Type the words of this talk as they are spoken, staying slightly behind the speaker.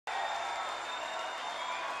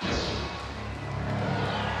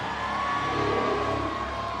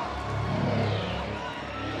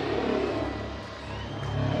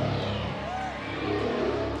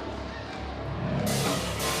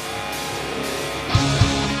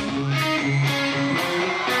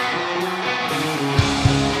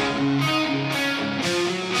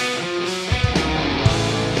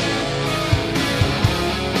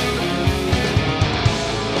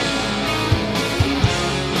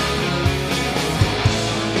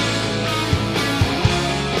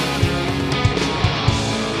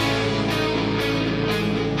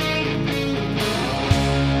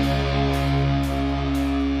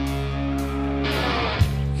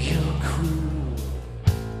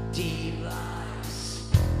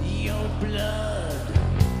blood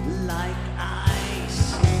like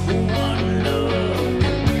ice. One look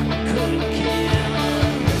could kill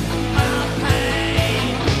my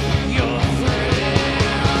pain, your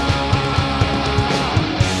thrill.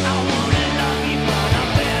 I wanna love you, but I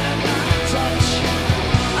better not touch you.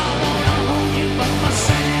 I wanna hold you, but my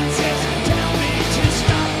senses tell me to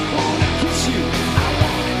stop. Wanna kiss you, I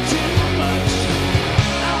want it too much.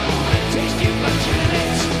 I wanna taste you, but your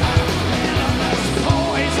lips are venomous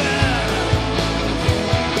poison.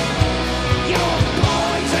 Your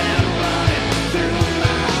poison running through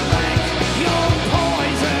my veins. Your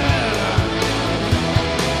poison,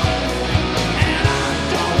 and I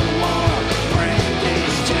don't wanna break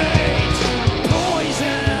these chains.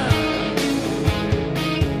 Poison.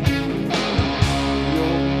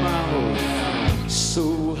 Your mouth so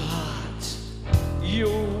hot,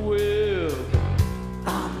 your will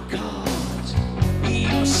I'm caught.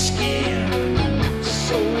 Your skin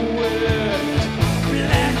so wet,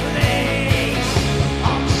 black lace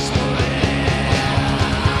on sweat.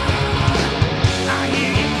 I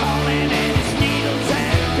hear you calling and it's needles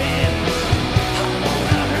and pins. I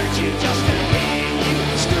wanna hurt you just to hear you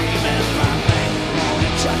screaming my name.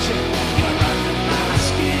 Wanna touch it, you're under my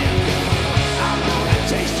skin. I wanna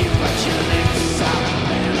taste you, but your lips are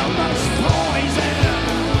venomous poison.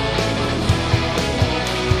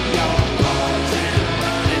 Your poison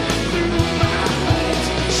running through my veins.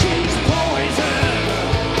 She's poison,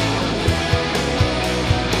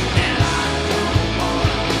 and I don't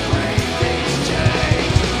wanna break these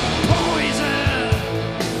chains. Poison.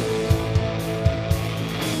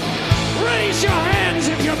 Raise your